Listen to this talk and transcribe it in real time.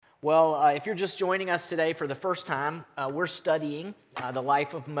Well, if you're just joining us today for the first time, we're studying the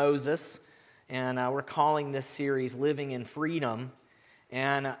life of Moses, and we're calling this series Living in Freedom.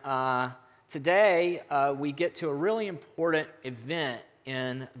 And today we get to a really important event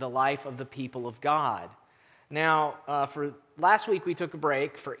in the life of the people of God. Now, for last week we took a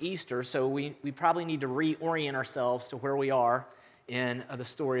break for Easter, so we probably need to reorient ourselves to where we are in the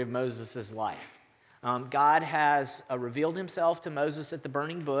story of Moses' life. God has revealed himself to Moses at the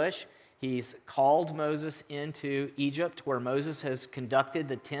burning bush. He's called Moses into Egypt, where Moses has conducted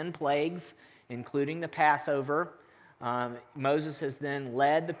the 10 plagues, including the Passover. Moses has then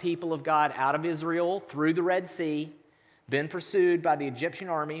led the people of God out of Israel through the Red Sea, been pursued by the Egyptian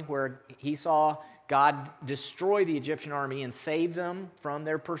army, where he saw God destroy the Egyptian army and save them from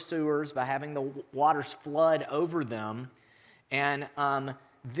their pursuers by having the waters flood over them. And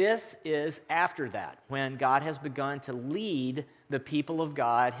this is after that, when God has begun to lead the people of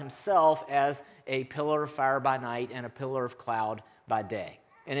God himself as a pillar of fire by night and a pillar of cloud by day.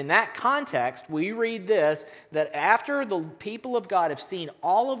 And in that context, we read this, that after the people of God have seen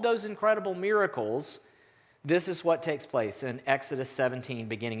all of those incredible miracles, this is what takes place in Exodus 17,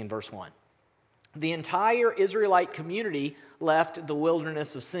 beginning in verse 1. The entire Israelite community left the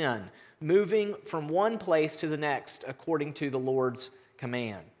wilderness of Sin, moving from one place to the next according to the Lord's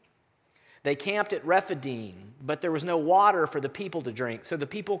command. They camped at Rephidim, but there was no water for the people to drink. So the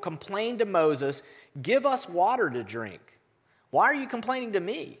people complained to Moses, "Give us water to drink." "Why are you complaining to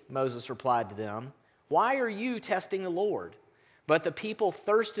me?" Moses replied to them. "Why are you testing the Lord?" But the people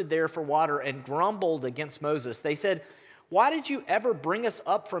thirsted there for water and grumbled against Moses. They said, "Why did you ever bring us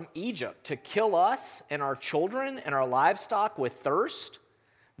up from Egypt to kill us and our children and our livestock with thirst?"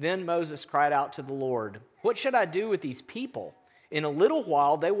 Then Moses cried out to the Lord, "What should I do with these people? In a little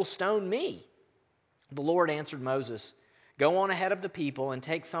while they will stone me." The Lord answered Moses, "Go on ahead of the people and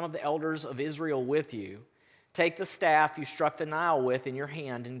take some of the elders of Israel with you. Take the staff you struck the Nile with in your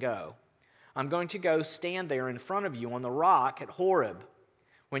hand and go. I'm going to go stand there in front of you on the rock at Horeb.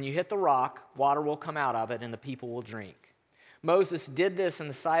 When you hit the rock, water will come out of it and the people will drink." Moses did this in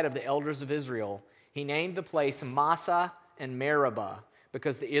the sight of the elders of Israel. He named the place Massah and Meribah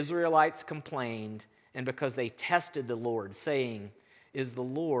because the Israelites complained and because they tested the Lord, saying, "Is the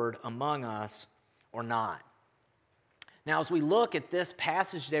Lord among us or not?" Now, as we look at this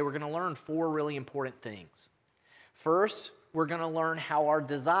passage today, we're going to learn four really important things. First, we're going to learn how our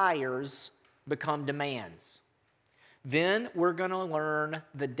desires become demands. Then, we're going to learn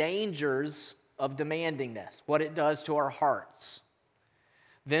the dangers of demandingness, what it does to our hearts.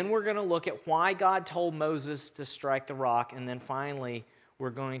 Then, we're going to look at why God told Moses to strike the rock. And then finally, we're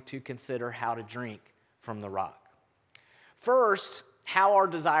going to consider how to drink from the rock. First, how our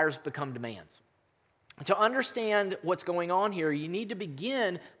desires become demands. To understand what's going on here, you need to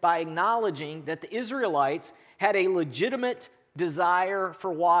begin by acknowledging that the Israelites had a legitimate desire for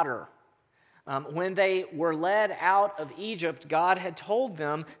water. When they were led out of Egypt, God had told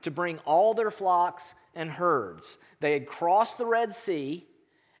them to bring all their flocks and herds. They had crossed the Red Sea,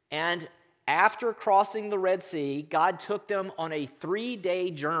 and after crossing the Red Sea, God took them on a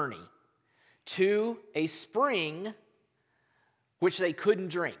 3-day journey to a spring which they couldn't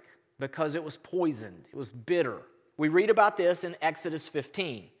drink because it was poisoned. It was bitter. We read about this in Exodus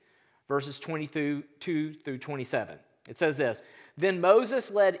 15, verses 22 through 27. It says this, "Then Moses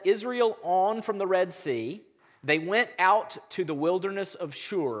led Israel on from the Red Sea. They went out to the wilderness of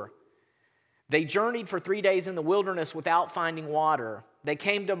Shur. They journeyed for 3 days in the wilderness without finding water. They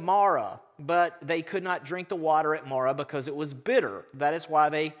came to Marah, but they could not drink the water at Marah because it was bitter. That is why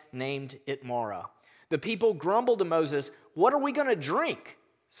they named it Marah. The people grumbled to Moses, 'What are we going to drink?'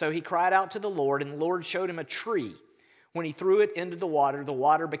 So he cried out to the Lord, and the Lord showed him a tree. When he threw it into the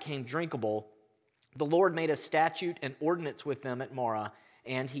water became drinkable. The Lord made a statute and ordinance with them at Marah,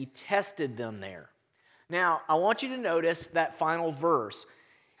 and he tested them there." Now, I want you to notice that final verse.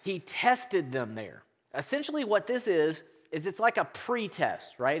 He tested them there. Essentially what this is it's like a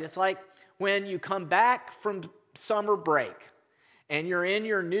pre-test, right? It's like when you come back from summer break and you're in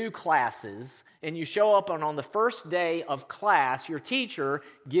your new classes and you show up and on the first day of class, your teacher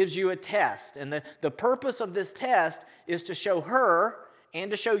gives you a test. And the purpose of this test is to show her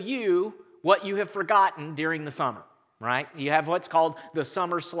and to show you what you have forgotten during the summer. Right? You have what's called the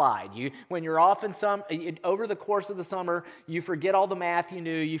summer slide. When you're off over the course of the summer, you forget all the math you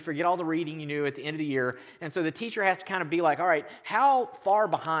knew, you forget all the reading you knew at the end of the year. And so the teacher has to kind of be like, all right, how far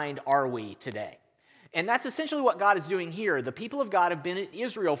behind are we today? And that's essentially what God is doing here. The people of God have been in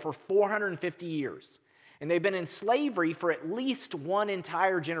Israel for 450 years. And they've been in slavery for at least one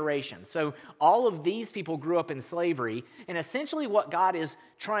entire generation. So all of these people grew up in slavery. And essentially what God is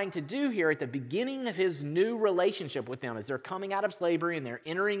trying to do here at the beginning of his new relationship with them, as they're coming out of slavery and they're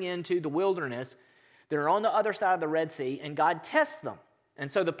entering into the wilderness, they're on the other side of the Red Sea, and God tests them.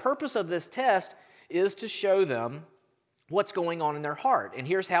 And so the purpose of this test is to show them what's going on in their heart. And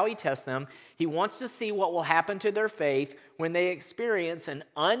here's how he tests them. He wants to see what will happen to their faith when they experience an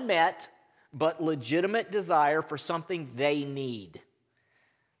unmet but legitimate desire for something they need.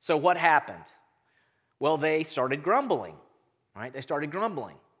 So what happened? Well, they started grumbling, right? They started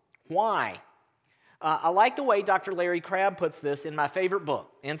grumbling. Why? I like the way Dr. Larry Crabb puts this in my favorite book,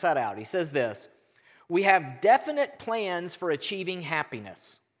 Inside Out. He says this: we have definite plans for achieving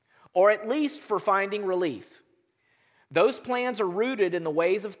happiness, or at least for finding relief. Those plans are rooted in the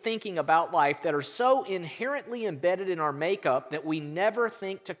ways of thinking about life that are so inherently embedded in our makeup that we never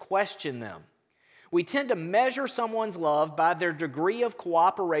think to question them. We tend to measure someone's love by their degree of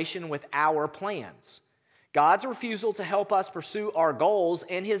cooperation with our plans. God's refusal to help us pursue our goals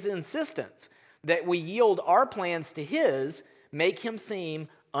and his insistence that we yield our plans to his make him seem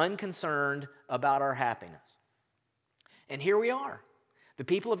unconcerned about our happiness. And here we are. The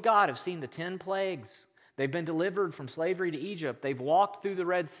people of God have seen the 10 plagues. They've been delivered from slavery to Egypt. They've walked through the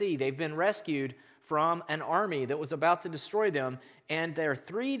Red Sea. They've been rescued from an army that was about to destroy them. And they're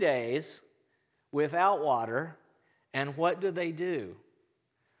 3 days without water. And what do?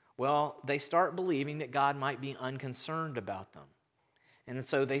 Well, they start believing that God might be unconcerned about them. And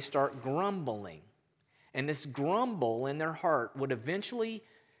so they start grumbling. And this grumble in their heart would eventually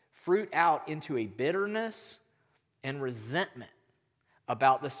fruit out into a bitterness and resentment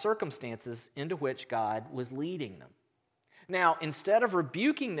about the circumstances into which God was leading them. Now, instead of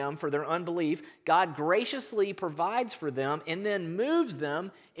rebuking them for their unbelief, God graciously provides for them and then moves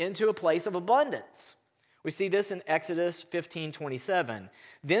them into a place of abundance. We see this in Exodus 15:27.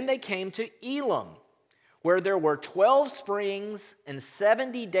 Then they came to Elim, where there were 12 springs and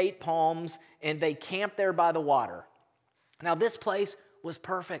 70 date palms, and they camped there by the water. Now, this place was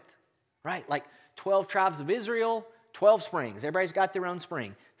perfect, right? Like 12 tribes of Israel, 12 springs. Everybody's got their own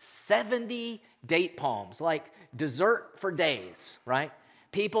spring. 70 date palms, like dessert for days, right?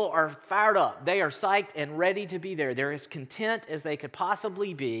 People are fired up. They are psyched and ready to be there. They're as content as they could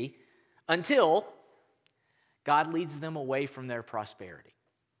possibly be until God leads them away from their prosperity.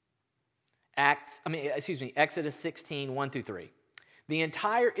 Exodus 16, 1-3. The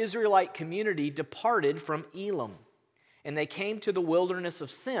entire Israelite community departed from Elim, and they came to the wilderness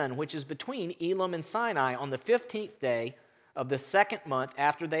of Sin, which is between Elim and Sinai, on the 15th day of the second month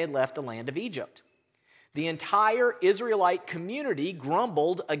after they had left the land of Egypt. The entire Israelite community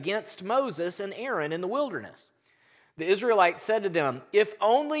grumbled against Moses and Aaron in the wilderness. The Israelites said to them, "If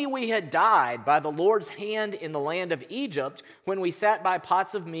only we had died by the Lord's hand in the land of Egypt when we sat by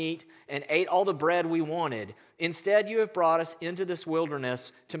pots of meat and ate all the bread we wanted. Instead, you have brought us into this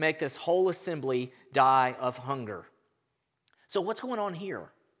wilderness to make this whole assembly die of hunger." So what's going on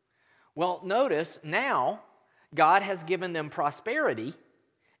here? Well, notice now God has given them prosperity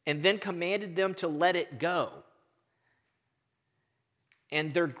and then commanded them to let it go.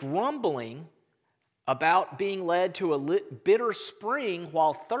 And they're grumbling about being led to a bitter spring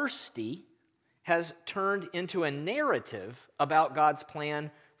while thirsty has turned into a narrative about God's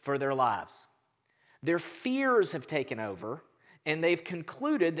plan for their lives. Their fears have taken over, and they've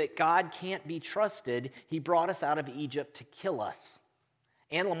concluded that God can't be trusted. He brought us out of Egypt to kill us.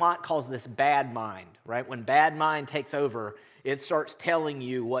 Anne Lamott calls this bad mind, right? When bad mind takes over, it starts telling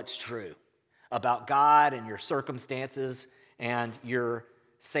you what's true about God and your circumstances and your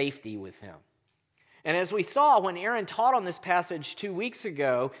safety with him. And as we saw when Aaron taught on this passage 2 weeks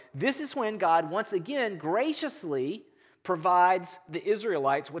ago, this is when God once again graciously provides the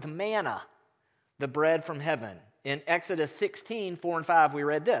Israelites with manna, the bread from heaven. In Exodus 16, 4 and 5, we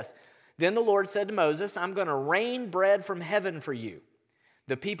read this. Then the Lord said to Moses, "I'm going to rain bread from heaven for you.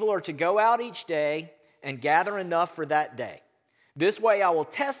 The people are to go out each day and gather enough for that day. This way I will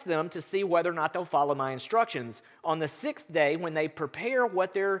test them to see whether or not they'll follow my instructions. On the 6th day, when they prepare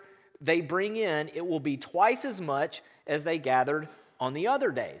what they bring in, it will be twice as much as they gathered on the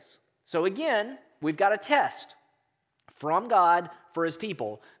other days." So again, we've got a test from God for his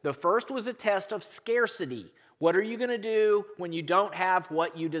people. The first was a test of scarcity. What are you going to do when you don't have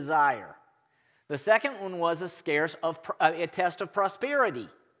what you desire? The second one was a test of prosperity.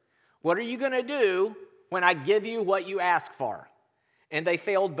 What are you going to do when I give you what you ask for? And they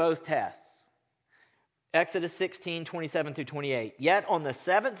failed both tests. Exodus 16, 27 through 28. Yet on the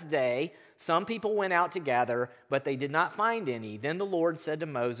seventh day, some people went out to gather, but they did not find any. Then the Lord said to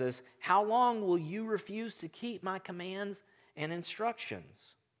Moses, "How long will you refuse to keep my commands and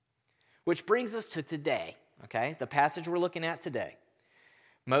instructions?" Which brings us to today, okay? The passage we're looking at today.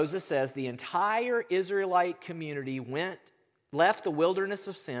 Moses says the entire Israelite community left the wilderness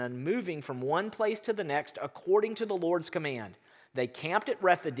of sin, moving from one place to the next according to the Lord's command. They camped at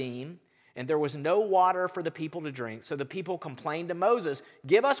Rephidim, and there was no water for the people to drink. So the people complained to Moses,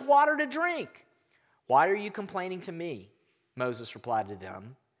 "Give us water to drink." "Why are you complaining to me?" Moses replied to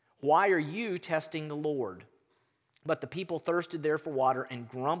them. "Why are you testing the Lord?" But the people thirsted there for water and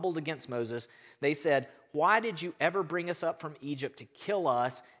grumbled against Moses. They said, "Why did you ever bring us up from Egypt to kill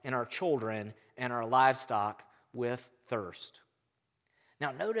us and our children and our livestock with thirst?"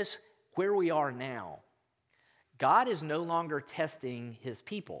 Now notice where we are now. God is no longer testing his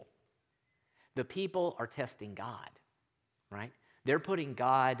people. The people are testing God, right? They're putting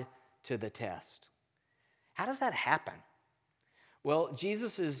God to the test. How does that happen? Well,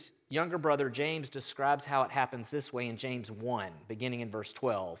 Jesus' younger brother James describes how it happens this way in James 1, beginning in verse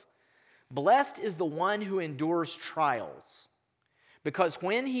 12. "Blessed is the one who endures trials, because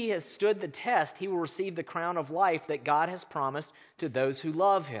when he has stood the test, he will receive the crown of life that God has promised to those who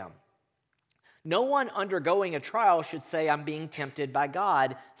love him. No one undergoing a trial should say, 'I'm being tempted by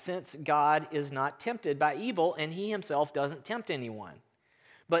God,' since God is not tempted by evil, and he himself doesn't tempt anyone.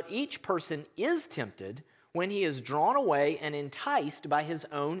 But each person is tempted when he is drawn away and enticed by his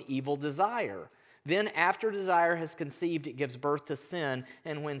own evil desire. Then after desire has conceived, it gives birth to sin,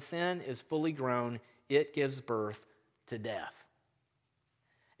 and when sin is fully grown, it gives birth to death."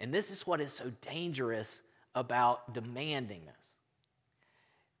 And this is what is so dangerous about demandingness.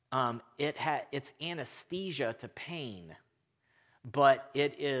 It's anesthesia to pain, but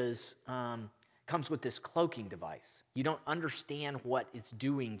it comes with this cloaking device. You don't understand what it's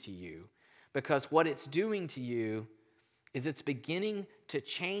doing to you, because what it's doing to you is it's beginning to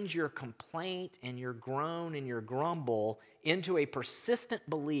change your complaint and your groan and your grumble into a persistent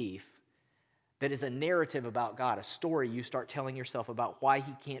belief that is a narrative about God, a story you start telling yourself about why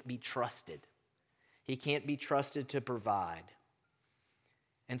he can't be trusted. He can't be trusted to provide.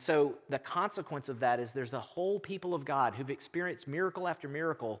 And so the consequence of that is there's a whole people of God who've experienced miracle after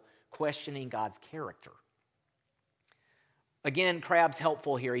miracle questioning God's character. Again, Crabb's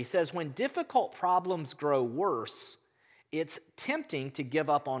helpful here. He says, when difficult problems grow worse, it's tempting to give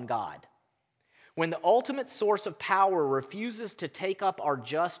up on God. When the ultimate source of power refuses to take up our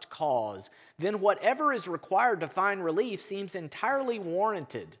just cause, then whatever is required to find relief seems entirely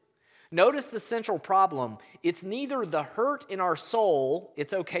warranted. Notice the central problem. It's neither the hurt in our soul,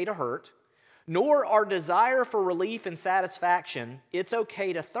 it's okay to hurt, nor our desire for relief and satisfaction, it's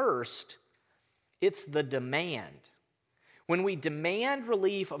okay to thirst. It's the demand. When we demand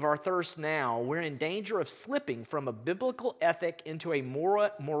relief of our thirst now, we're in danger of slipping from a biblical ethic into a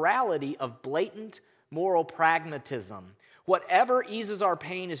morality of blatant moral pragmatism. Whatever eases our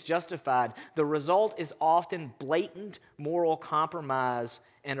pain is justified. The result is often blatant moral compromise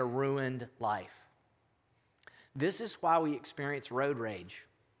and a ruined life. This is why we experience road rage.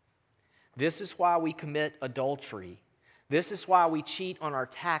 This is why we commit adultery. This is why we cheat on our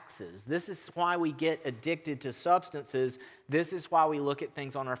taxes. This is why we get addicted to substances. This is why we look at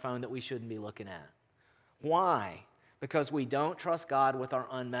things on our phone that we shouldn't be looking at. Why? Because we don't trust God with our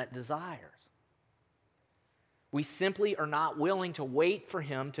unmet desires. We simply are not willing to wait for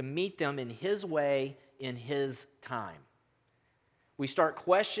Him to meet them in His way, in His time. We start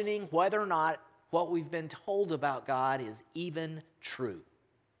questioning whether or not what we've been told about God is even true.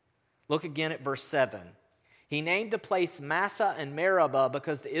 Look again at verse 7. He named the place Massah and Meribah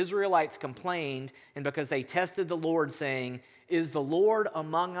because the Israelites complained and because they tested the Lord, saying, "Is the Lord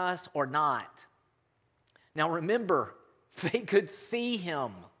among us or not?" Now remember, they could see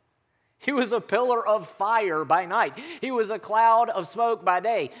Him. He was a pillar of fire by night. He was a cloud of smoke by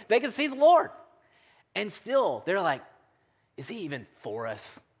day. They could see the Lord. And still, they're like, is He even for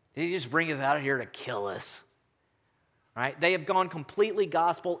us? Did He just bring us out of here to kill us? Right? They have gone completely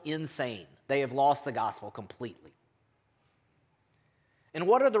gospel insane. They have lost the gospel completely. And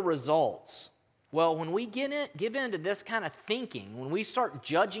what are the results? Well, when we give in to this kind of thinking, when we start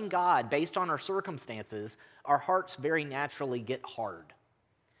judging God based on our circumstances, our hearts very naturally get hard.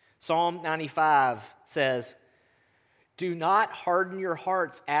 Psalm 95 says, "Do not harden your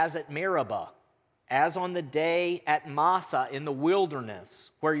hearts as at Meribah, as on the day at Massah in the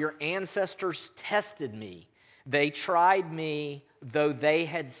wilderness, where your ancestors tested me. They tried me, though they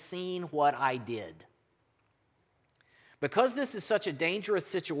had seen what I did." Because this is such a dangerous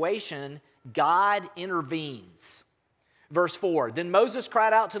situation, God intervenes. Verse 4, then Moses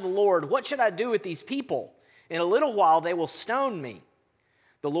cried out to the Lord, what should I do with these people? In a little while they will stone me.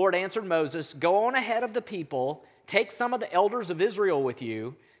 The Lord answered Moses, go on ahead of the people, take some of the elders of Israel with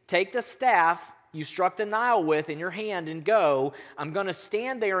you, take the staff you struck the Nile with in your hand and go. I'm going to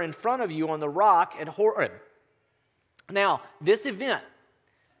stand there in front of you on the rock at Horeb. Now, this event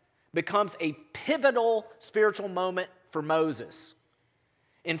becomes a pivotal spiritual moment for Moses.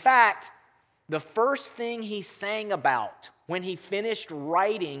 In fact, the first thing he sang about when he finished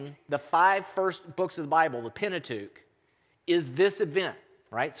writing the 5 first books of the Bible, the Pentateuch, is this event,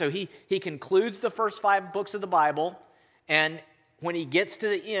 right? So he concludes the first 5 books of the Bible, and when he gets to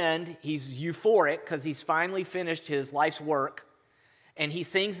the end, he's euphoric because he's finally finished his life's work, and he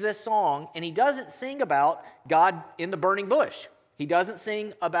sings this song, and he doesn't sing about God in the burning bush. He doesn't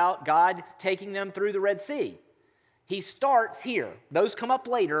sing about God taking them through the Red Sea. He starts here. Those come up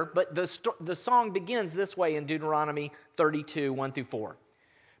later, but the song begins this way in Deuteronomy 32, 1 through 4.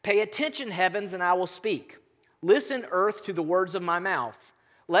 Pay attention, heavens, and I will speak. Listen, earth, to the words of my mouth.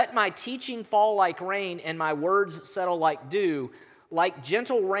 Let my teaching fall like rain and my words settle like dew, like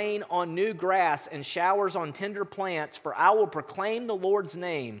gentle rain on new grass and showers on tender plants, for I will proclaim the Lord's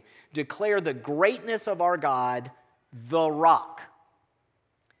name, declare the greatness of our God, the rock.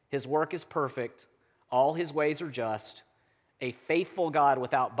 His work is perfect. All his ways are just, a faithful God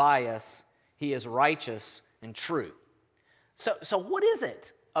without bias. He is righteous and true. So what is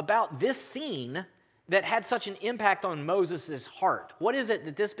it about this scene that had such an impact on Moses' heart? What is it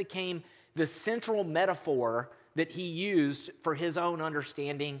that this became the central metaphor that he used for his own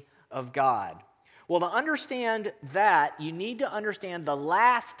understanding of God? Well, to understand that, you need to understand the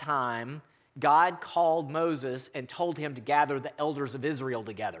last time God called Moses and told him to gather the elders of Israel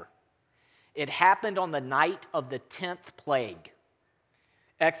together. It happened on the night of the 10th plague.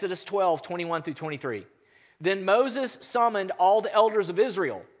 Exodus 12, 21 through 23. Then Moses summoned all the elders of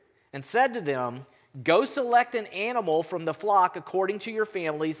Israel and said to them, go select an animal from the flock according to your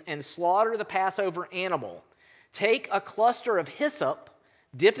families and slaughter the Passover animal. Take a cluster of hyssop,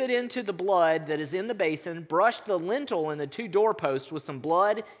 dip it into the blood that is in the basin, brush the lintel and the 2 doorposts with some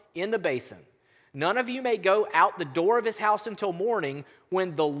blood in the basin. None of you may go out the door of his house until morning,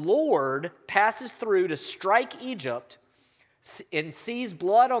 when the Lord passes through to strike Egypt and sees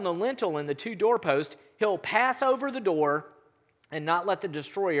blood on the lintel and the 2 doorposts. He'll pass over the door and not let the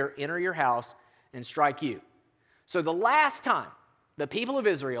destroyer enter your house and strike you. So the last time the people of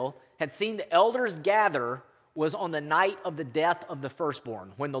Israel had seen the elders gather was on the night of the death of the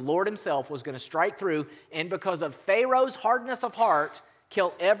firstborn, when the Lord himself was going to strike through, and because of Pharaoh's hardness of heart,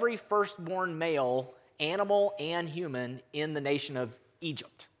 kill every firstborn male, animal and human, in the nation of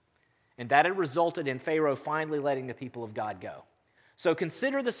Egypt. And that had resulted in Pharaoh finally letting the people of God go. So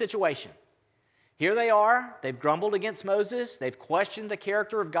consider the situation. Here they are. They've grumbled against Moses. They've questioned the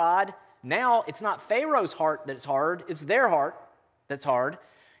character of God. Now it's not Pharaoh's heart that's hard. It's their heart that's hard.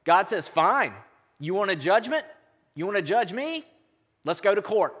 God says, fine. You want a judgment? You want to judge me? Let's go to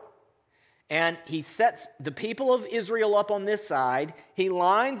court. And he sets the people of Israel up on this side. He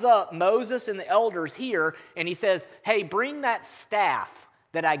lines up Moses and the elders here, and he says, hey, bring that staff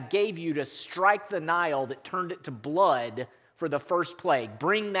that I gave you to strike the Nile that turned it to blood for the first plague.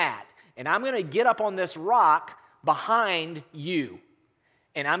 Bring that. And I'm going to get up on this rock behind you,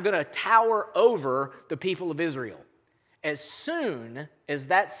 and I'm going to tower over the people of Israel. As soon as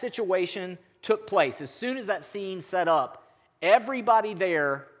that situation took place, as soon as that scene set up, everybody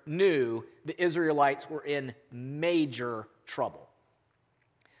there knew the Israelites were in major trouble.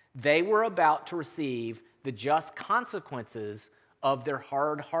 They were about to receive the just consequences of their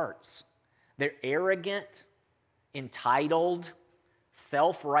hard hearts. Their arrogant, entitled,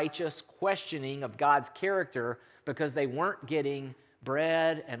 self-righteous questioning of God's character because they weren't getting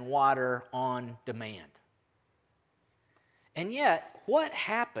bread and water on demand. And yet, what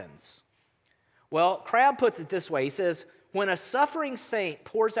happens? Well, Crabb puts it this way. He says, when a suffering saint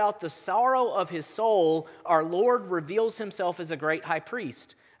pours out the sorrow of his soul, our Lord reveals himself as a great high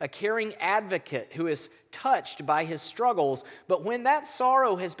priest, a caring advocate who is touched by his struggles. But when that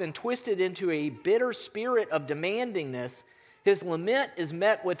sorrow has been twisted into a bitter spirit of demandingness, his lament is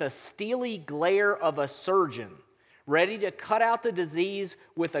met with a steely glare of a surgeon, ready to cut out the disease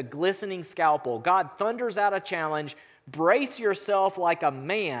with a glistening scalpel. God thunders out a challenge, brace yourself like a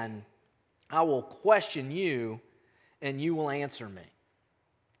man. I will question you, and you will answer me.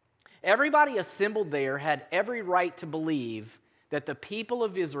 Everybody assembled there had every right to believe that the people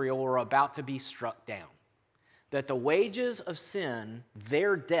of Israel were about to be struck down, that the wages of sin,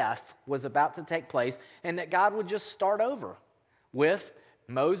 their death, was about to take place, and that God would just start over with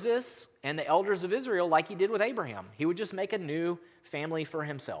Moses and the elders of Israel like he did with Abraham. He would just make a new family for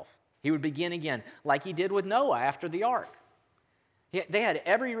himself. He would begin again like he did with Noah after the ark. They had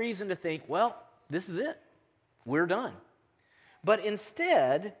every reason to think, well, this is it. We're done. But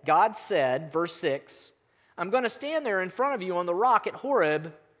instead, God said, verse 6, I'm going to stand there in front of you on the rock at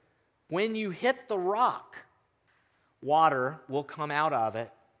Horeb. When you hit the rock, water will come out of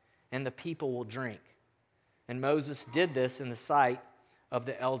it, and the people will drink. And Moses did this in the sight of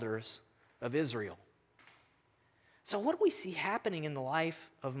the elders of Israel. So what we see happening in the life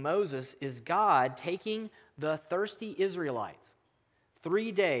of Moses is God taking the thirsty Israelites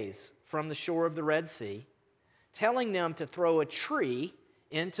 3 days from the shore of the Red Sea, telling them to throw a tree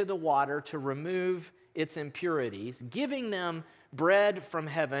into the water to remove its impurities, giving them bread from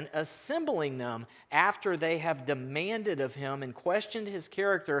heaven, assembling them after they have demanded of him and questioned his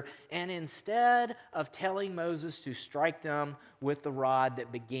character, and instead of telling Moses to strike them with the rod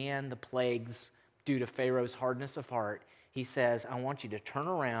that began the plagues due to Pharaoh's hardness of heart, he says, I want you to turn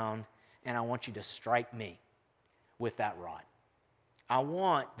around and I want you to strike me with that rod. I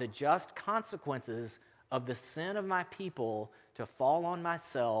want the just consequences of the sin of my people to fall on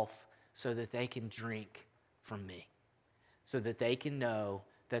myself so that they can drink from me, so that they can know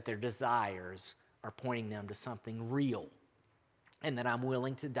that their desires are pointing them to something real and that I'm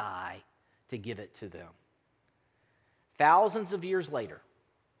willing to die to give it to them. Thousands of years later,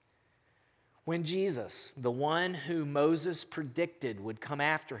 when Jesus, the one who Moses predicted would come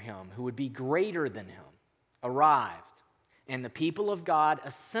after him, who would be greater than him, arrived, and the people of God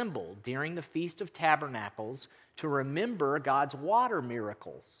assembled during the Feast of Tabernacles to remember God's water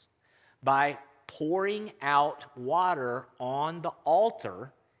miracles by pouring out water on the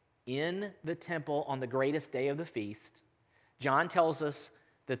altar in the temple on the greatest day of the feast. John tells us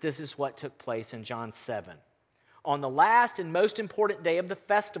that this is what took place in John 7. On the last and most important day of the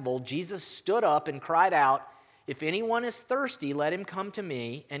festival, Jesus stood up and cried out, "If anyone is thirsty, let him come to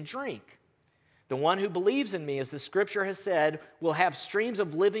me and drink. The one who believes in me, as the scripture has said, will have streams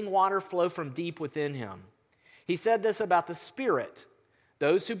of living water flow from deep within him." He said this about the Spirit.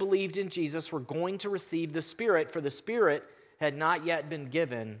 Those who believed in Jesus were going to receive the Spirit, for the Spirit had not yet been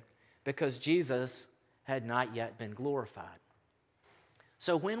given because Jesus had not yet been glorified.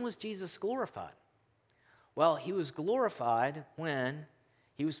 So when was Jesus glorified? Well, he was glorified when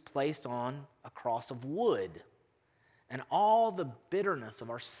he was placed on a cross of wood, and all the bitterness of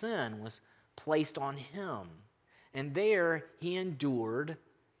our sin was placed on him. And there he endured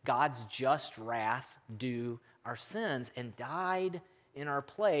God's just wrath due our sins and died in our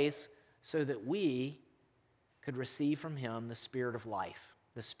place so that we could receive from him the Spirit of life,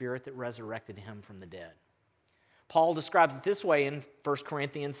 the Spirit that resurrected him from the dead. Paul describes it this way in 1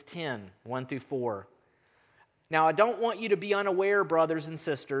 Corinthians 10, 1 through 4. Now, I don't want you to be unaware, brothers and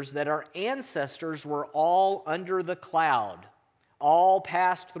sisters, that our ancestors were all under the cloud, all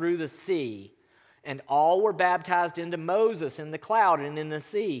passed through the sea, and all were baptized into Moses in the cloud and in the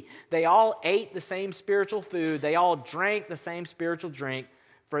sea. They all ate the same spiritual food. They all drank the same spiritual drink,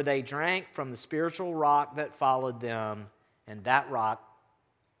 for they drank from the spiritual rock that followed them, and that rock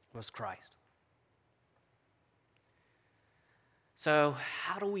was Christ. So,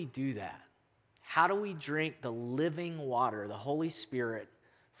 how do we do that? How do we drink the living water, the Holy Spirit,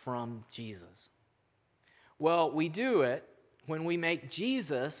 from Jesus? Well, we do it when we make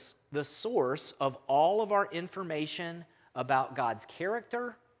Jesus the source of all of our information about God's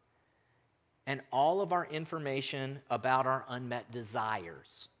character and all of our information about our unmet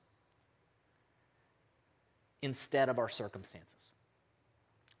desires instead of our circumstances.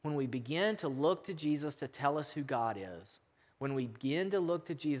 When we begin to look to Jesus to tell us who God is, when we begin to look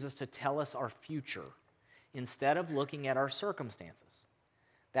to Jesus to tell us our future instead of looking at our circumstances,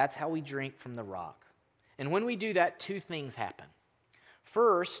 that's how we drink from the rock. And when we do that, two things happen.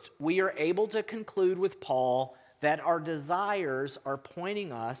 First, we are able to conclude with Paul that our desires are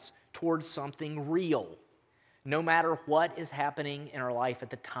pointing us towards something real, no matter what is happening in our life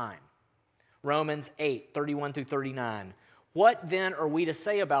at the time. Romans 8, 31 through 39. What then are we to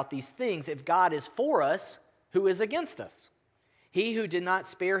say about these things? If God is for us, who is against us? He who did not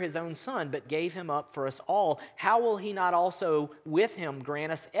spare his own son, but gave him up for us all, how will he not also with him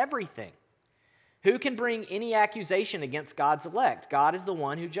grant us everything? Who can bring any accusation against God's elect? God is the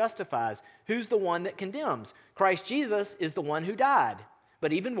one who justifies. Who's the one that condemns? Christ Jesus is the one who died,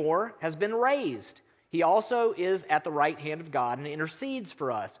 but even more, has been raised. He also is at the right hand of God and intercedes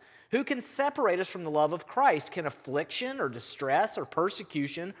for us. Who can separate us from the love of Christ? Can affliction or distress or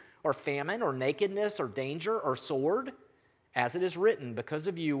persecution or famine or nakedness or danger or sword? As it is written, because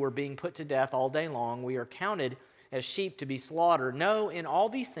of you we're being put to death all day long. We are counted as sheep to be slaughtered. No, in all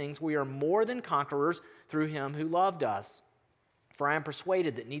these things we are more than conquerors through him who loved us. For I am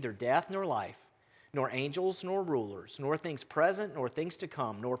persuaded that neither death nor life, nor angels nor rulers, nor things present nor things to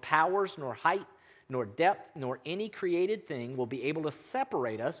come, nor powers nor height, nor depth, nor any created thing will be able to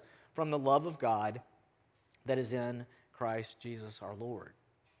separate us from the love of God that is in Christ Jesus our Lord.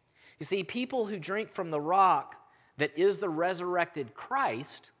 You see, people who drink from the rock that is the resurrected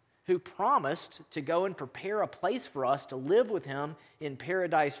Christ, who promised to go and prepare a place for us to live with him in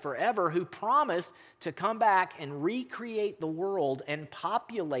paradise forever, who promised to come back and recreate the world and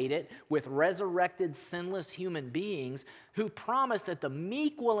populate it with resurrected, sinless human beings, who promised that the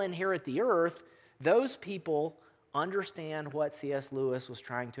meek will inherit the earth, those people understand what C.S. Lewis was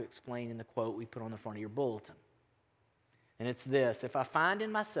trying to explain in the quote we put on the front of your bulletin. And it's this: if I find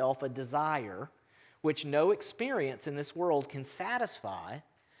in myself a desire which no experience in this world can satisfy,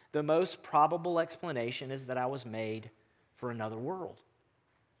 the most probable explanation is that I was made for another world.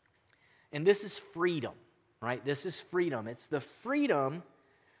 And this is freedom, right? This is freedom. It's the freedom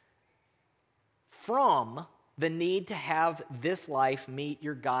from the need to have this life meet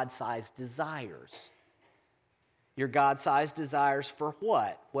your God-sized desires. Your God-sized desires for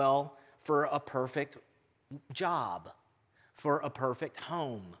what? Well, for a perfect job, for a perfect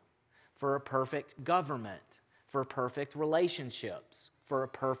home, for a perfect government, for perfect relationships, for a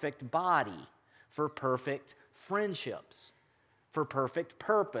perfect body, for perfect friendships, for perfect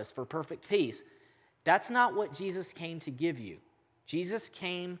purpose, for perfect peace. That's not what Jesus came to give you. Jesus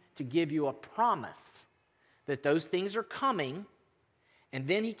came to give you a promise that those things are coming, and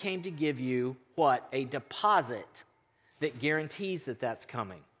then he came to give you what? A deposit that guarantees that that's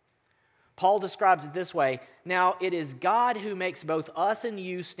coming. Paul describes it this way: now it is God who makes both us and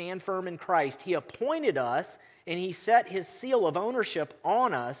you stand firm in Christ. He appointed us, and he set his seal of ownership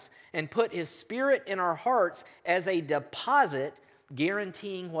on us and put his Spirit in our hearts as a deposit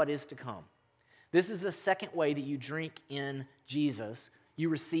guaranteeing what is to come. This is the second way that you drink in Jesus. You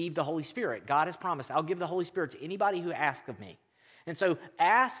receive the Holy Spirit. God has promised, I'll give the Holy Spirit to anybody who asks of me. And so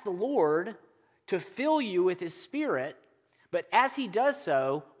ask the Lord to fill you with his Spirit. But as he does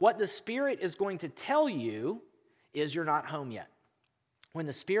so, what the Spirit is going to tell you is you're not home yet. When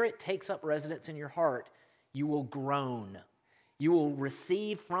the Spirit takes up residence in your heart, you will groan. You will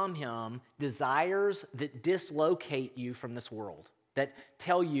receive from him desires that dislocate you from this world, that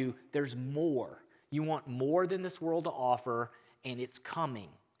tell you there's more. You want more than this world to offer, and it's coming.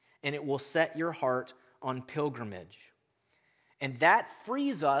 And it will set your heart on pilgrimage. And that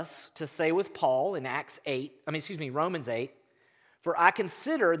frees us to say with Paul in Romans 8, for I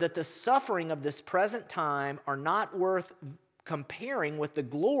consider that the suffering of this present time are not worth comparing with the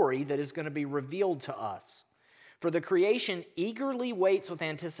glory that is going to be revealed to us. For the creation eagerly waits with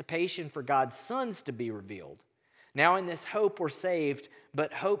anticipation for God's sons to be revealed. Now in this hope we're saved,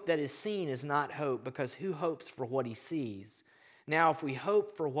 but hope that is seen is not hope, because who hopes for what he sees? Now if we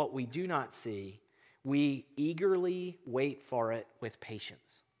hope for what we do not see, we eagerly wait for it with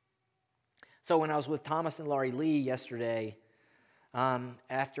patience. So when I was with Thomas and Laurie Lee yesterday,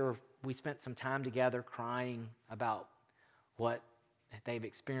 after we spent some time together crying about what they've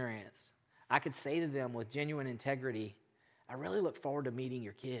experienced, I could say to them with genuine integrity, I really look forward to meeting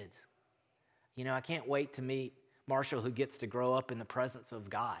your kids. You know, I can't wait to meet Marshall, who gets to grow up in the presence of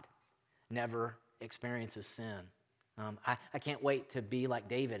God, never experiences sin. I can't wait to be like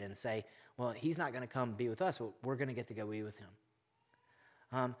David and say, well, he's not going to come be with us, but we're going to get to go be with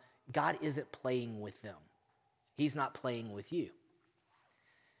him. God isn't playing with them. He's not playing with you.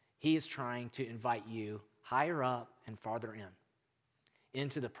 He is trying to invite you higher up and farther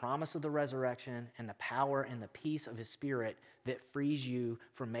into the promise of the resurrection and the power and the peace of his Spirit that frees you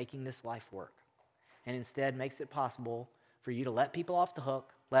from making this life work, and instead makes it possible for you to let people off the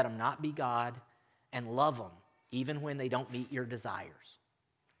hook, let them not be God, and love them even when they don't meet your desires.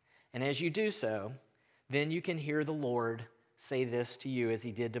 And as you do so, then you can hear the Lord say this to you as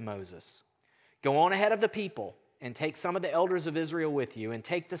he did to Moses. Go on ahead of the people and take some of the elders of Israel with you, and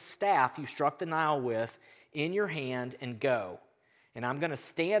take the staff you struck the Nile with in your hand and go. And I'm going to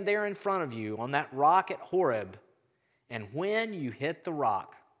stand there in front of you on that rock at Horeb, and when you hit the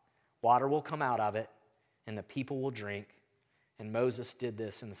rock, water will come out of it, and the people will drink. And Moses did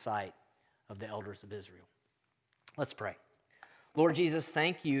this in the sight of the elders of Israel. Let's pray. Lord Jesus,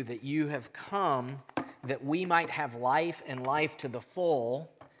 thank you that you have come that we might have life and life to the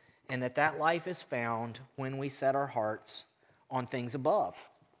full, and that life is found when we set our hearts on things above,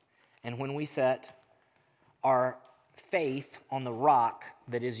 and when we set our faith on the rock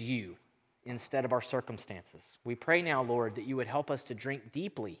that is you instead of our circumstances. We pray now, Lord, that you would help us to drink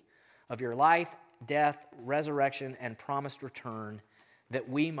deeply of your life death, resurrection, and promised return, that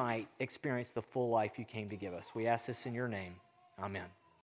we might experience the full life you came to give us. We ask this in your name. Amen.